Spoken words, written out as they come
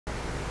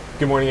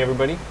Good morning,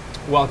 everybody.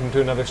 Welcome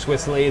to another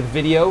Swiss lathe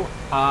video.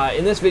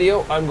 In this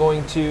video, I'm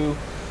going to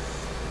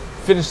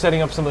finish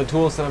setting up some of the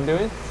tools that I'm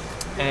doing.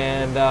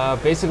 And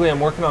basically,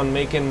 I'm working on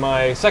making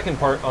my second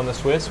part on the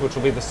Swiss, which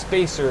will be the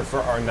spacer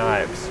for our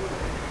knives.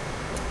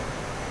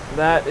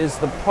 That is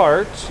the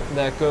part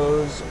that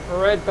goes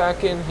right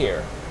back in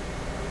here.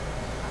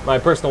 My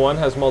personal one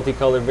has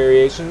multicolored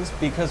variations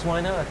because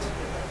why not?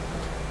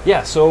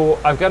 Yeah, so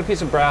I've got a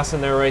piece of brass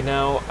in there right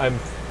now. I'm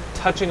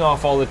touching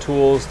off all the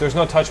tools. There's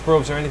no touch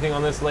probes or anything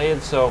on this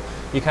lathe, so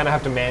you kind of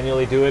have to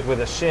manually do it with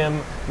a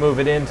shim, move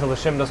it in till the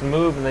shim doesn't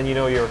move, and then you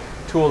know your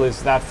tool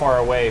is that far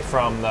away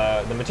from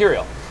the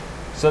material.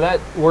 So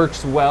that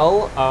works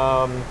well.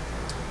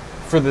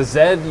 For the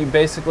Z, you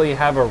basically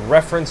have a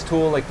reference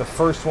tool, like the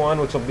first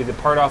one, which will be the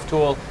part-off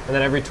tool, and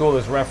then every tool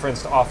is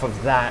referenced off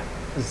of that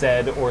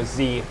Z or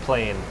Z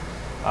plane.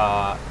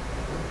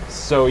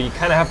 So you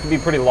kind of have to be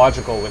pretty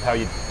logical with how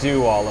you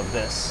do all of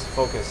this.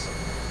 Focus.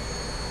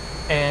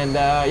 And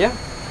yeah,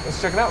 let's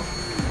check it out.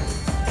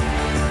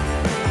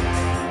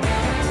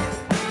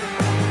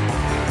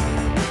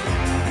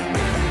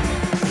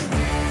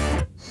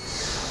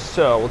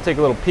 So we'll take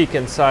a little peek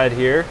inside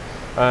here.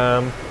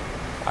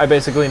 I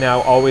basically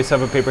now always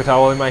have a paper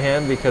towel in my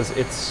hand because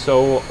it's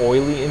so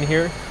oily in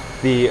here.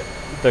 The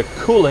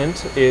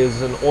coolant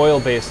is an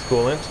oil-based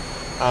coolant,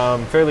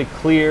 fairly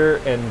clear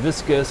and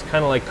viscous,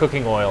 kind of like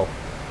cooking oil.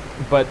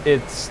 But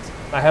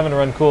I haven't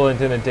run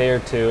coolant in a day or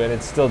two, and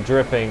it's still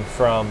dripping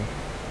from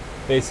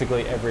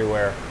basically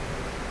everywhere.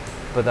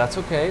 But that's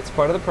okay, it's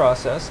part of the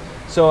process.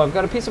 So I've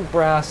got a piece of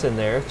brass in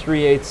there,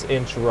 3/8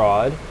 inch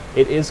rod.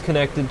 It is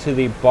connected to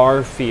the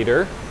bar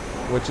feeder,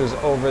 which is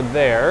over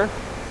there.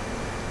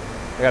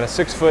 I got a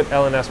 6-foot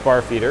LNS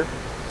bar feeder.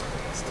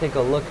 Let's take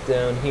a look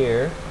down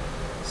here.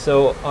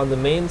 So on the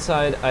main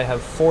side, I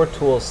have 4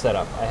 tools set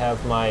up. I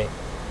have my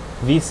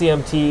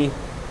VCMT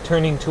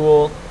turning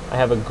tool. I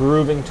have a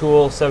grooving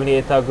tool,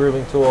 78 thou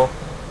grooving tool.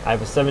 I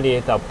have a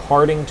 78 thou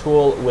parting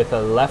tool with a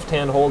left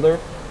hand holder,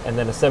 and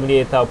then a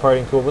 78 thou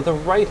parting tool with a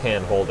right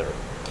hand holder.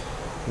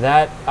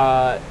 That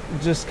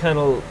just kind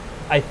of,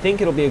 I think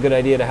it'll be a good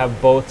idea to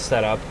have both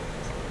set up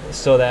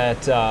so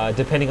that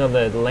depending on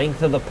the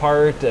length of the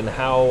part and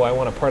how I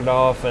want to part it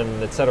off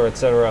and etc.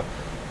 etc.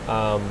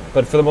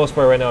 But for the most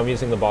part right now I'm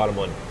using the bottom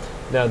one.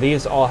 Now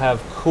these all have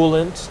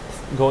coolant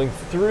going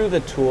through the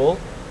tool.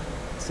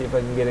 Let's see if I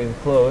can get in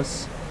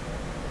close.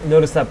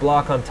 Notice that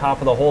block on top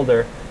of the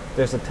holder.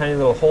 There's a tiny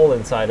little hole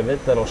inside of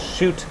it that'll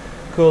shoot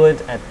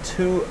coolant at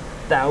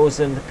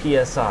 2,000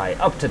 psi,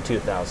 up to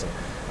 2,000.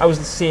 I was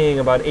seeing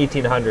about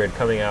 1,800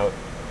 coming out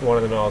one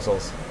of the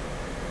nozzles.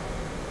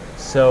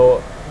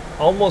 So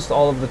almost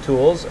all of the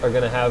tools are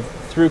going to have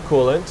through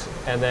coolant,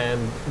 and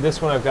then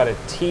this one I've got it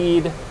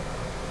teed.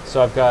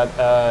 So I've got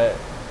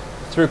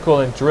through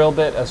coolant drill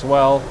bit as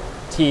well,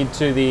 teed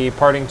to the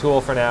parting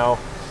tool for now.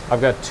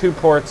 I've got 2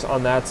 ports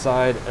on that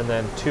side and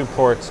then 2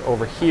 ports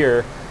over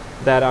here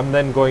that I'm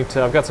then going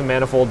to, I've got some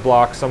manifold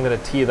blocks, so I'm going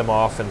to tee them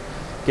off and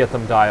get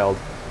them dialed.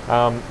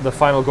 The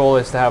final goal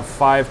is to have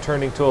 5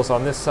 turning tools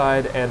on this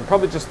side and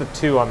probably just the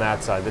 2 on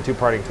that side, the 2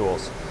 parting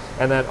tools.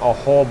 And then a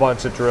whole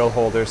bunch of drill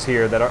holders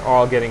here that are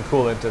all getting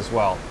coolant as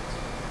well.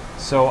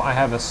 So I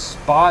have a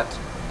spot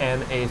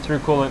and a through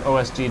coolant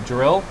OSG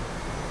drill.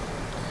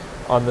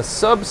 On the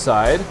sub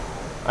side,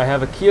 I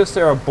have a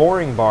Kyocera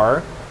boring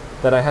bar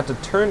that I had to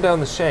turn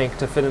down the shank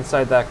to fit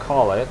inside that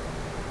collet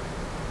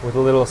with a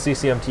little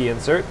CCMT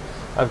insert.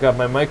 I've got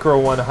my Micro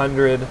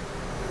 100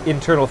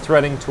 internal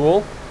threading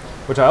tool,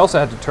 which I also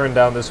had to turn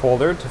down this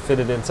holder to fit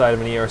it inside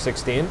of an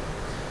ER16.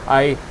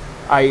 I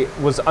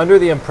was under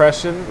the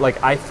impression,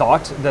 like I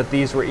thought that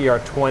these were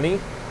ER20,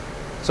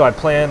 so I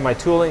planned my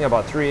tooling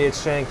about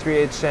 3/8 shank,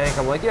 3/8 shank.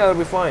 I'm like, yeah, that'll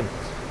be fine.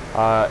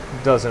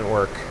 Doesn't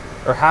work.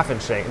 Or 1/2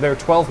 inch shank. They're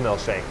 12 mil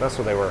shank, that's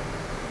what they were.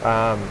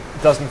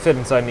 Doesn't fit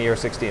inside an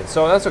ER16,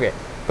 so that's okay.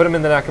 Put them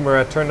in the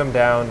Nakamura, turned them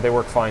down, they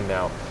work fine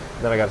now.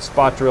 And then I got a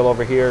spot drill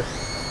over here.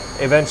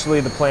 Eventually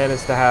the plan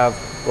is to have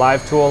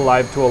live tool,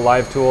 live tool,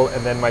 live tool,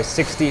 and then my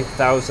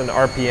 60,000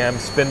 RPM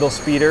spindle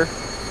speeder,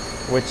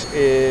 which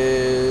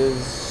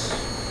is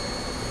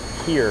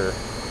here.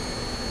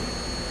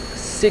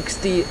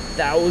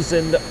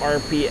 60,000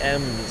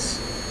 RPMs.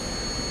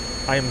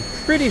 I'm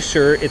pretty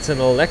sure it's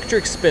an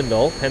electric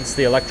spindle, hence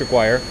the electric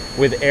wire,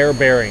 with air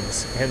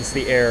bearings, hence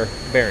the air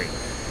bearing.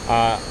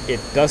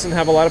 It doesn't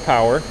have a lot of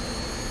power,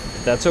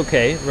 but that's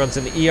okay. It runs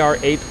an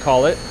ER8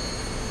 collet.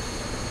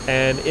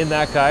 And in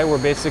that guy, we're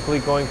basically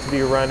going to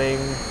be running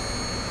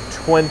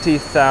 20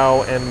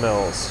 thou N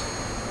mils.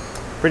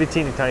 Pretty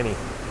teeny tiny.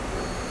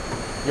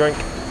 Yoink.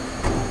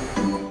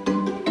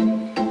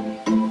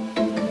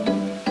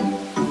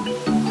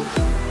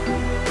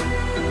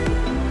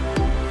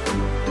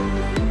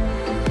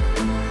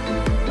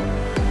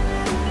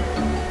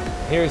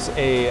 Here's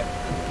a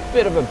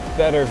bit of a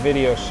better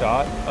video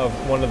shot of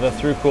one of the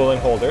through coolant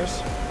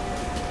holders.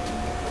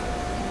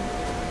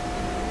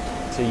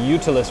 It's a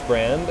Utilis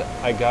brand.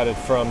 I got it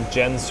from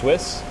Gen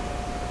Swiss.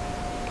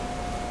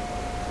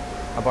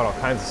 I bought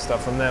all kinds of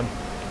stuff from them.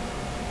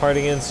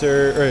 Parting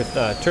insert, or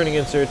turning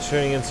insert,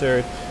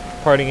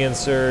 parting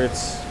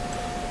inserts,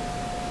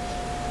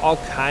 all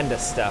kind of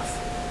stuff.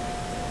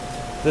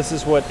 This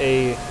is what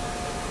a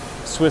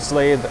Swiss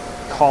lathe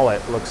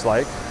collet looks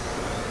like.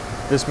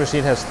 This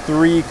machine has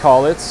 3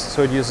 collets,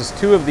 so it uses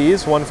 2 of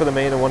these, one for the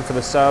main and one for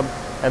the sub,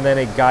 and then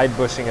a guide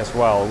bushing as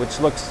well, which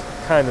looks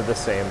kind of the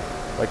same,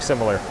 like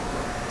similar.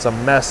 It's a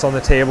mess on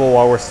the table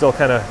while we're still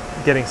kind of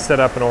getting set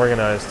up and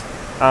organized.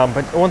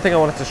 But one thing I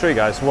wanted to show you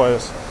guys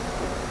was,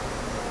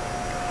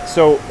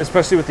 so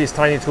especially with these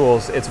tiny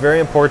tools, it's very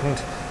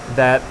important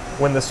that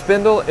when the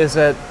spindle is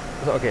at,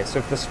 okay, so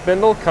if the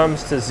spindle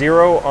comes to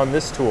 0 on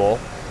this tool,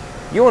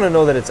 you want to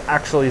know that it's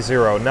actually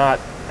 0, not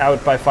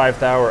out by 5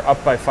 thou or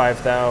up by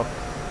 5 thou.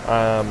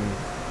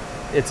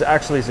 It's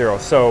actually 0.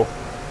 So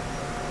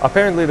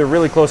apparently they're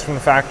really close from the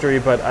factory,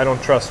 but I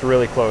don't trust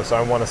really close.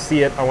 I want to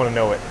see it, I want to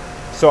know it.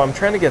 So I'm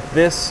trying to get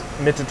this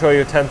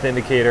Mitutoyo 10th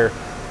indicator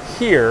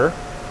here,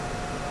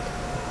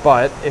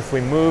 but if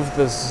we move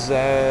the Z,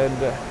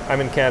 I'm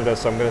in Canada,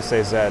 so I'm going to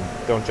say Z,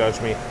 don't judge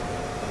me.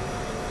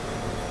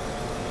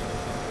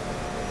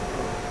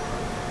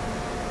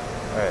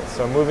 Alright,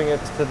 so I'm moving it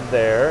to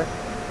there.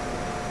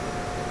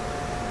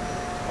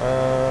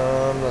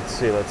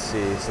 Let's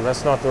see. So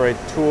that's not the right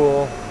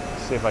tool.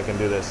 Let's see if I can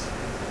do this.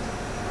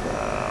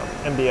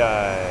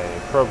 MDI,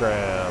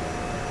 program,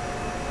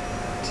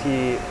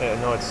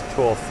 no, it's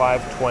tool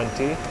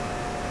 520.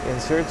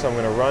 Insert, so I'm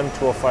going to run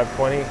tool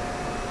 520.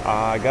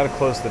 I got to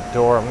close the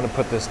door. I'm going to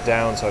put this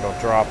down so I don't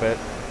drop it.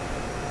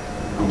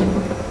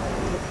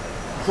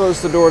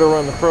 Close the door to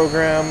run the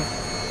program.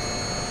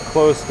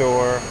 Close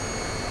door.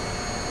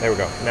 There we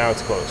go. Now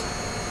it's closed.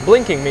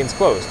 Blinking means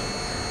closed.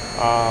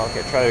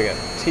 Okay, try it again.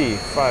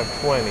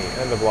 T520,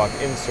 end of block,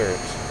 insert.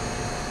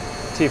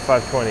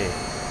 T520.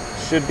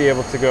 Should be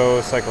able to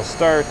go cycle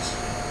start.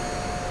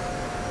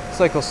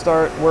 Cycle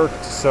start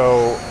worked,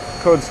 so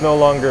code's no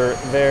longer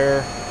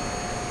there.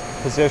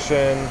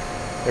 Position.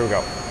 There we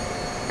go.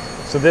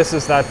 So this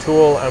is that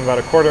tool. I'm about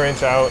a 1/4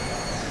 inch out,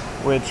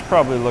 which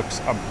probably looks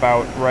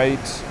about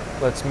right.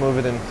 Let's move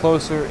it in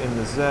closer in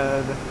the Z.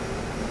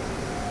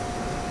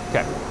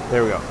 Okay,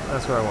 there we go.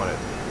 That's where I want it.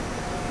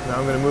 Now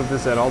I'm going to move the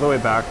Z all the way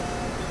back,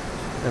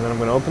 and then I'm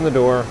going to open the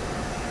door.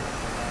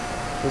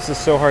 This is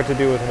so hard to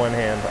do with one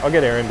hand. I'll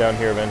get Erin down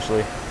here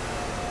eventually,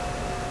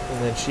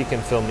 and then she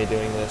can film me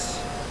doing this.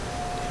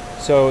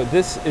 So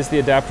this is the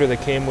adapter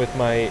that came with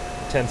my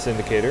 10th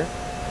indicator.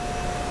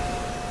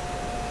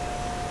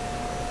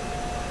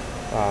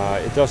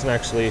 It doesn't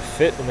actually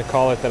fit in the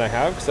collet that I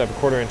have because I have a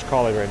 1/4 inch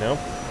collet right now.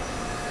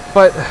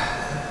 But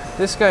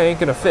this guy ain't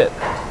gonna fit.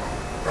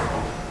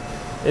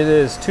 It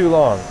is too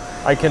long.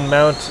 I can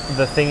mount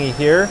the thingy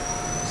here,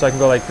 so I can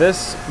go like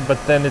this, but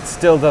then it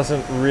still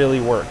doesn't really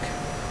work.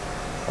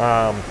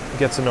 It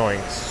gets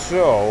annoying.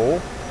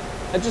 So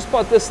I just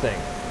bought this thing.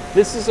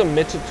 This is a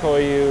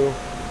Mitutoyo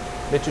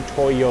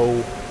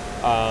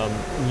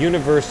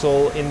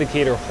universal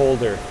indicator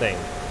holder thing.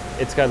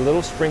 It's got a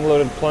little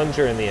spring-loaded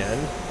plunger in the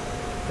end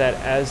that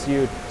as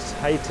you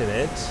tighten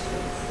it,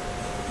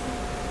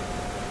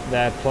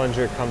 that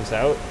plunger comes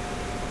out.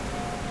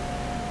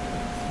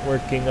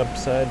 Working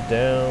upside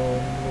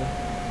down.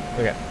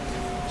 Okay,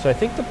 so I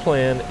think the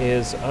plan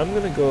is I'm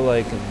gonna go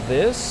like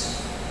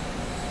this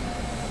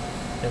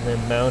and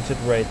then mount it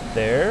right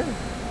there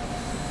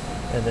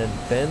and then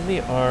bend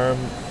the arm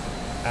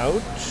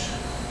out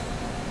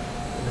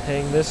and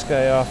hang this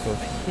guy off of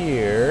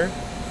here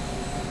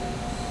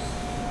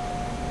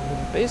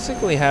and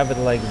basically have it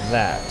like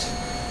that,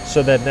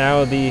 so that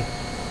now the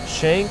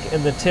shank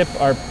and the tip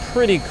are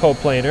pretty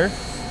coplanar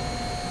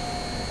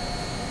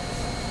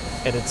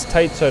and it's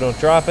tight so I don't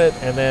drop it,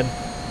 and then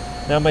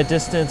now my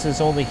distance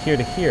is only here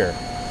to here,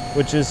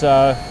 which is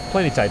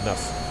plenty tight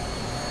enough.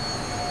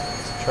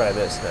 Let's try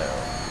this now.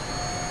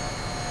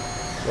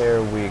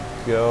 There we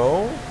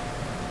go.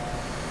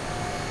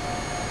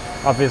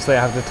 Obviously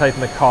I have to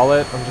tighten the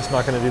collet. I'm just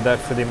not going to do that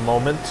for the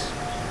moment.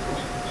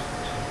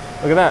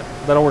 Look at that.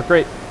 That'll work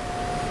great.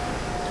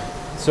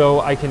 So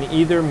I can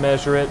either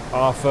measure it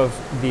off of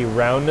the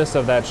roundness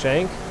of that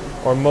shank,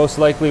 or most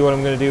likely what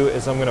I'm going to do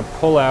is I'm going to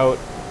pull out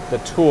the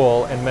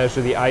tool and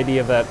measure the ID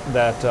of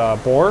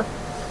that bore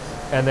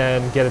and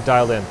then get it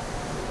dialed in.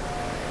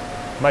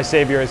 My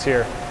savior is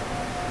here.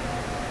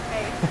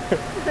 Hey.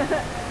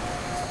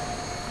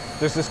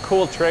 There's this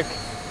cool trick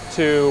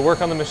to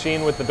work on the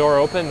machine with the door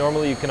open.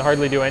 Normally you can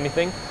hardly do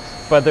anything,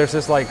 but there's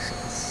this like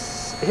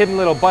hidden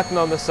little button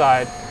on the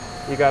side.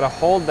 You got to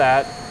hold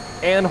that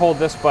and hold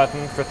this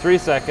button for 3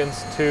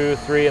 seconds, 2,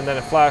 3, and then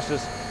it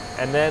flashes,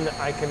 and then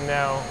I can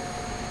now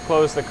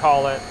close the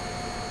collet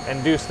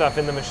and do stuff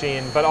in the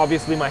machine. But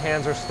obviously my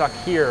hands are stuck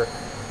here,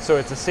 so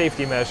it's a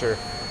safety measure.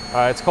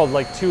 It's called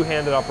like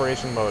two-handed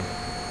operation mode,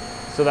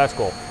 so that's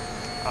cool.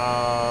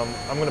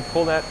 I'm going to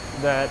pull that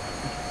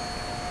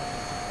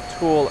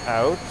tool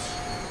out.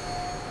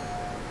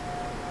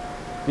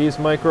 These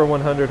Micro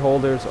 100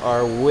 holders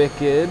are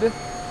wicked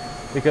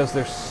because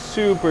they're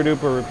super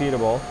duper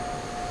repeatable.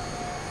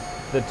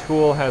 The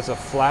tool has a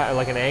flat,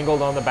 like an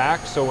angled on the back,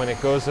 so when it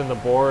goes in the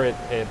bore, it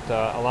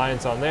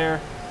aligns on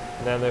there.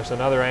 And then there's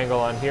another angle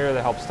on here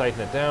that helps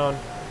tighten it down.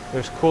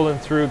 There's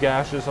coolant through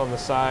gashes on the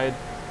side.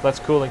 Lets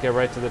coolant get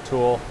right to the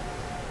tool.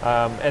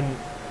 And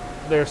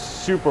they're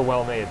super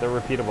well made. They're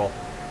repeatable.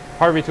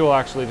 Harvey Tool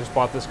actually just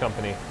bought this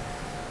company.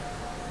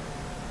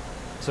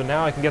 So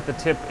now I can get the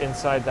tip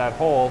inside that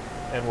hole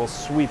and we'll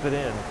sweep it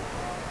in.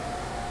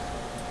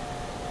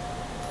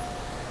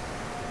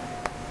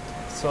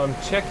 So I'm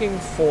checking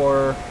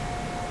for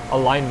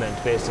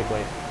alignment,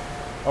 basically.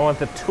 I want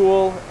the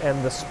tool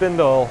and the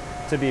spindle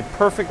to be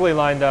perfectly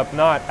lined up,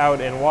 not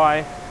out in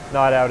Y,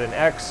 not out in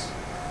X,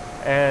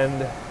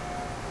 and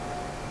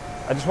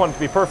I just want it to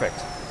be perfect.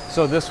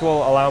 So this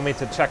will allow me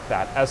to check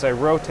that. As I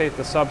rotate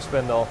the sub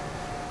spindle,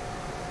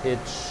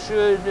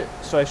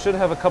 so I should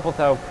have a couple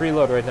thou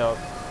preload right now.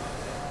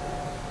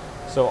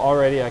 So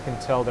already I can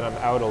tell that I'm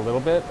out a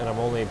little bit and I'm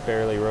only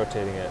barely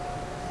rotating it.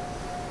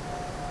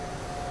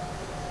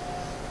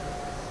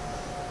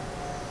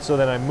 So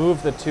then I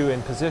move the two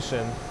in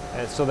position,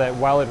 and so that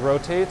while it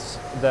rotates,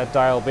 that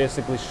dial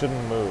basically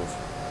shouldn't move.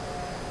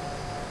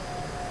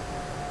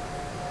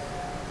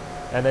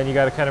 And then you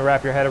got to kind of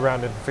wrap your head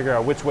around it and figure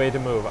out which way to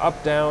move.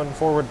 Up, down,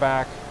 forward,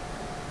 back.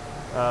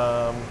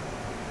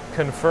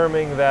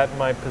 Confirming that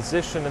my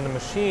position in the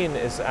machine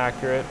is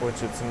accurate,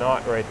 which it's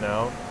not right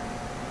now.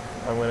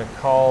 I'm going to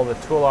call the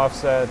tool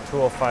offset,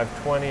 tool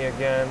 520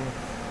 again.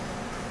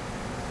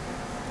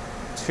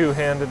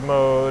 Two-handed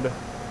mode.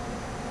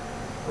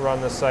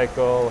 Run the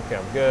cycle. Okay,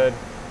 I'm good.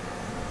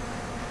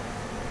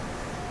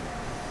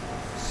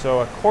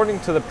 So according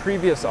to the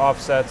previous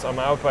offsets, I'm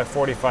out by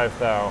 45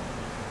 thou.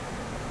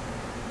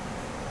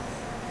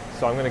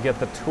 So I'm going to get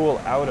the tool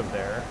out of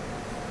there.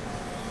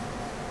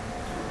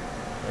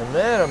 And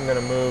then I'm going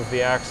to move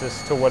the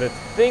axis to what it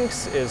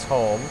thinks is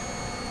home.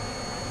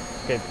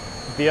 Okay,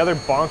 the other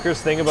bonkers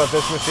thing about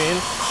this machine,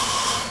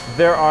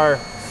 there are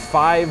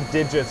 5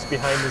 digits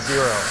behind the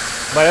 0.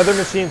 My other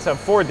machines have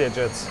 4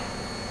 digits.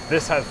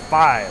 This has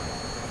 5.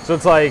 So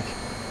it's like,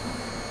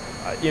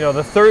 you know,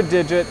 the 3rd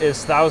digit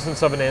is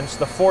thousandths of an inch,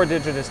 the 4th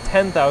digit is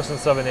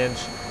 10,000ths of an inch,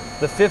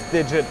 the 5th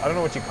digit, I don't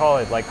know what you call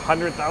it, like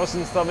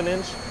 100,000ths of an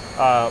inch,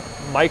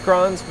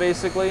 microns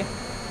basically.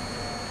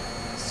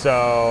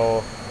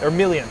 So, or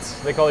millionths,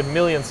 they call it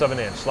millionths of an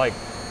inch, like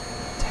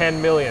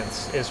 10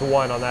 millionths is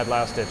 1 on that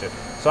last digit.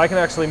 So I can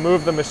actually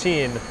move the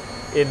machine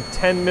in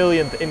 10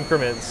 millionth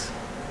increments,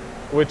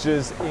 which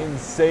is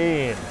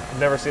insane. I've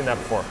never seen that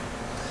before.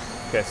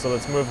 Okay, so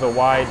let's move the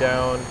Y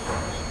down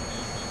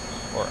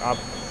or up.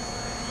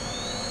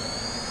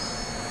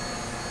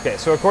 Okay,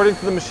 so according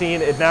to the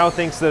machine, it now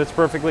thinks that it's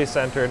perfectly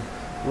centered.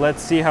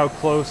 Let's see how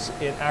close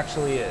it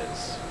actually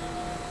is.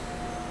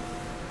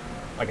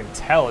 I can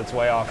tell it's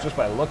way off just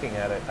by looking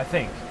at it, I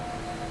think.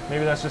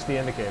 Maybe that's just the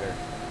indicator.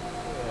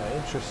 Yeah,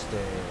 interesting.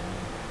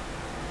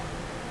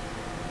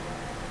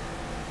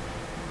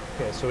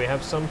 Okay, so we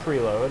have some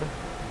preload.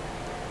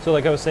 So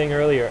like I was saying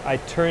earlier, I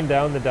turned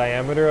down the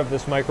diameter of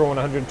this Micro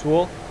 100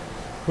 tool.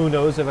 Who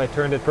knows if I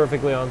turned it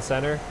perfectly on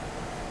center.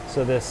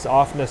 So this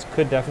offness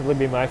could definitely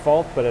be my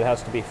fault, but it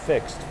has to be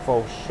fixed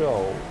for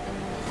show.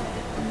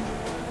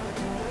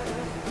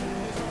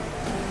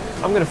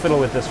 I'm gonna fiddle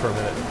with this for a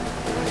minute.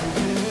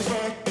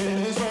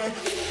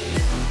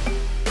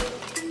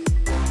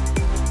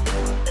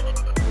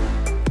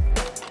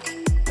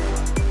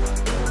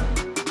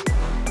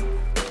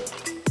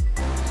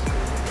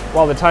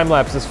 While the time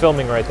lapse is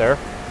filming right there.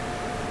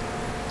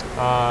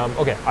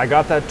 Okay, I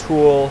got that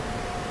tool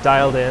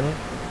dialed in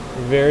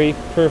very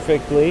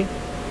perfectly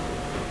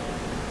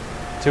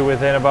to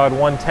within about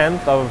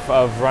 1/10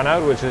 of run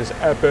out, which is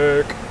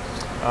epic.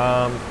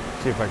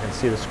 See if I can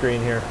see the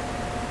screen here.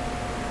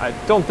 I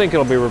don't think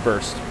it'll be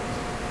reversed.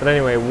 But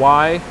anyway,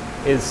 Y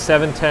is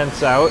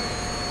 7/10 out.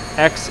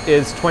 X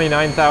is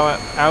 29 thou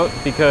out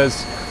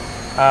because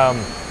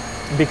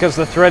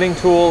the threading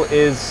tool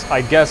is,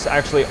 I guess,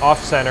 actually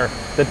off center.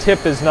 The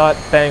tip is not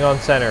bang on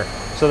center,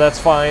 so that's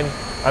fine.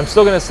 I'm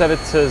still going to set it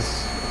to,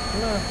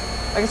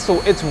 I guess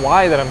it's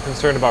Y that I'm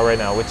concerned about right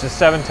now, which is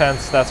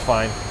 7/10. That's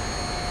fine.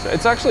 So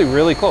it's actually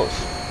really close,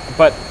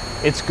 but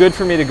it's good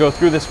for me to go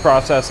through this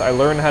process. I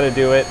learned how to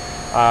do it.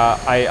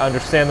 I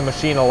understand the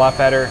machine a lot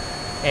better,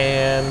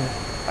 and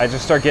I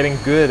just start getting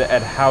good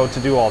at how to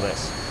do all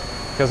this,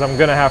 because I'm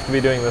going to have to be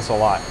doing this a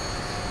lot,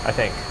 I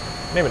think.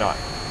 Maybe not.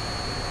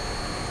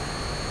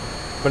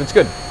 But it's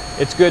good.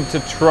 It's good to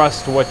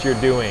trust what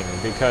you're doing,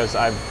 because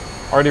I've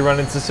already run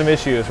into some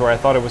issues where I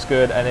thought it was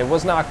good and it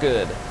was not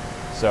good.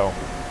 So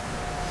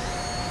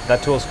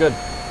that tool's good.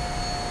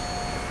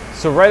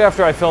 So right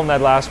after I filmed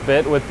that last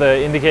bit with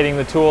the indicating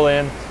the tool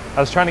in, I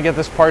was trying to get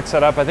this part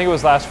set up. I think it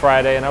was last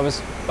Friday, and I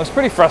was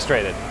pretty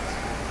frustrated.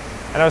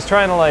 And I was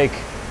trying to like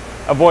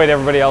avoid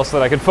everybody else so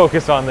that I could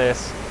focus on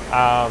this.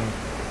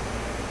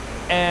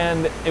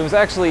 And it was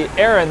actually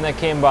Erin that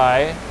came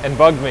by and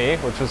bugged me,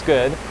 which was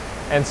good,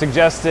 and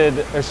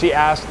suggested, or she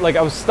asked, like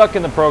I was stuck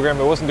in the program,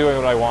 it wasn't doing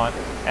what I want,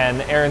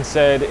 and Erin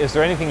said, is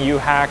there anything you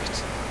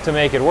hacked to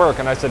make it work?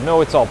 And I said,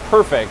 no, it's all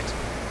perfect.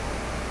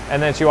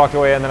 And then she walked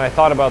away, and then I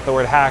thought about the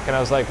word hack, and I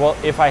was like, well,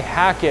 if I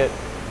hack it,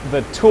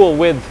 the tool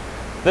width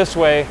this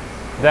way,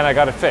 then I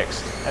got it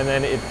fixed. And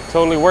then it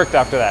totally worked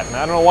after that. And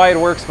I don't know why it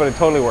works, but it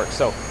totally works.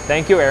 So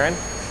thank you, Aaron,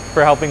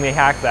 for helping me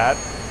hack that.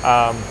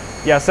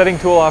 Yeah, setting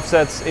tool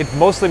offsets, it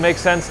mostly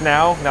makes sense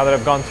now that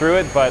I've gone through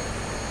it, but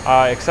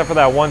except for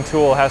that one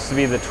tool, has to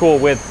be the tool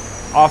width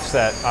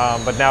offset,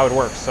 but now it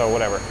works, so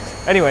whatever.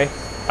 Anyway,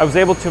 I was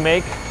able to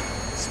make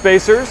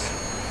spacers.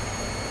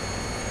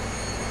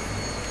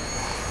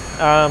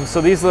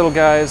 So these little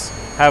guys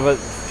have a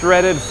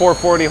threaded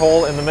 440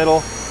 hole in the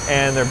middle,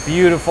 and they're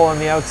beautiful on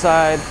the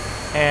outside,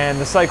 and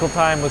the cycle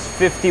time was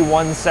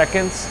 51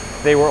 seconds.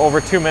 They were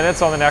over 2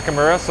 minutes on the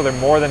Nakamura, so they're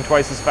more than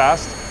twice as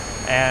fast.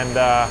 And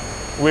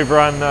we've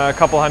run a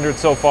couple hundred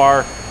so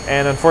far,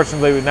 and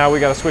unfortunately now we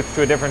got to switch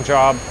to a different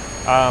job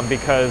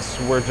because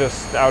we're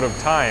just out of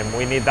time.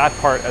 We need that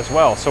part as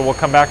well, so we'll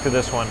come back to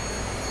this one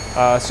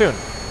soon.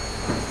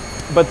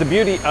 But the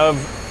beauty of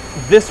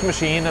this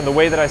machine and the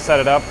way that I set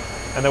it up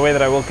and the way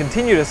that I will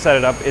continue to set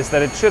it up is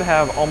that it should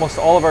have almost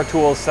all of our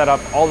tools set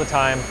up all the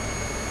time,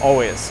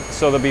 always.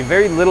 So there'll be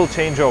very little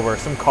changeover,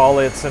 some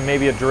collets and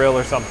maybe a drill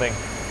or something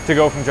to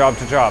go from job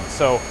to job.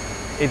 So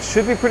it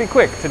should be pretty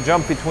quick to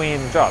jump between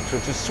jobs,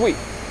 which is sweet.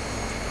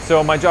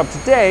 So my job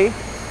today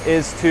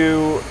is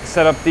to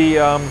set up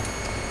the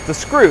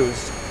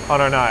screws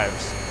on our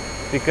knives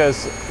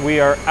because we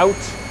are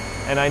out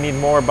and I need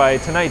more by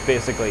tonight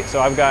basically. So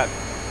I've got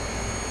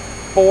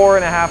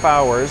 4.5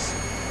 hours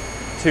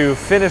to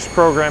finish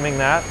programming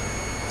that,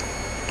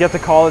 get the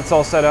collets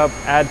all set up,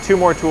 add 2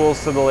 more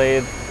tools to the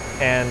lathe,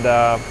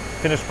 and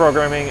finish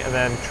programming, and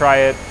then try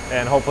it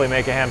and hopefully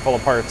make a handful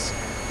of parts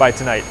by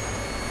tonight.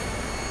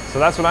 So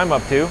that's what I'm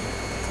up to,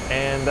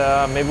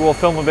 and maybe we'll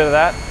film a bit of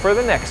that for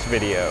the next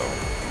video.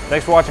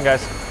 Thanks for watching,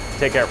 guys.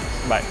 Take care.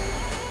 Bye.